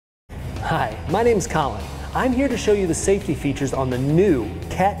Hi, my name's Colin. I'm here to show you the safety features on the new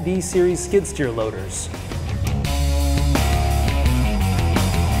Cat D series skid steer loaders.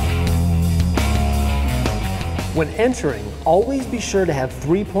 When entering, always be sure to have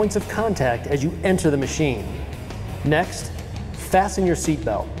 3 points of contact as you enter the machine. Next, fasten your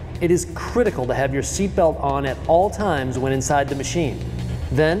seatbelt. It is critical to have your seatbelt on at all times when inside the machine.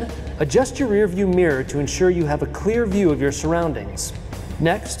 Then, adjust your rear view mirror to ensure you have a clear view of your surroundings.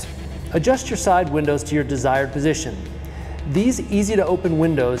 Next, adjust your side windows to your desired position. These easy-to-open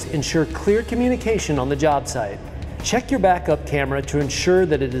windows ensure clear communication on the job site. Check your backup camera to ensure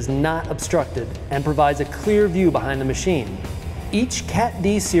that it is not obstructed and provides a clear view behind the machine. Each Cat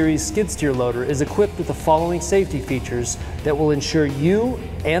D series skid steer loader is equipped with the following safety features that will ensure you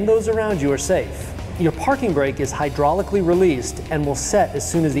and those around you are safe. Your parking brake is hydraulically released and will set as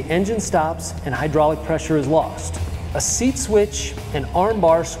soon as the engine stops and hydraulic pressure is lost. A seat switch and arm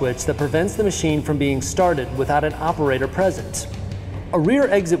bar switch that prevents the machine from being started without an operator present. A rear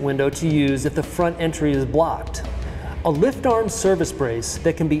exit window to use if the front entry is blocked. A lift arm service brace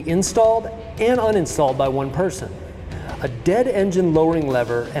that can be installed and uninstalled by one person. A dead engine lowering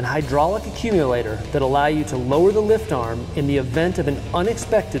lever and hydraulic accumulator that allow you to lower the lift arm in the event of an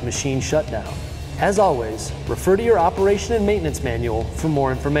unexpected machine shutdown. As always, refer to your operation and maintenance manual for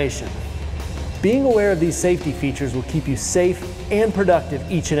more information. Being aware of these safety features will keep you safe and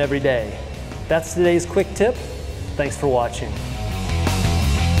productive each and every day. That's today's quick tip. Thanks for watching.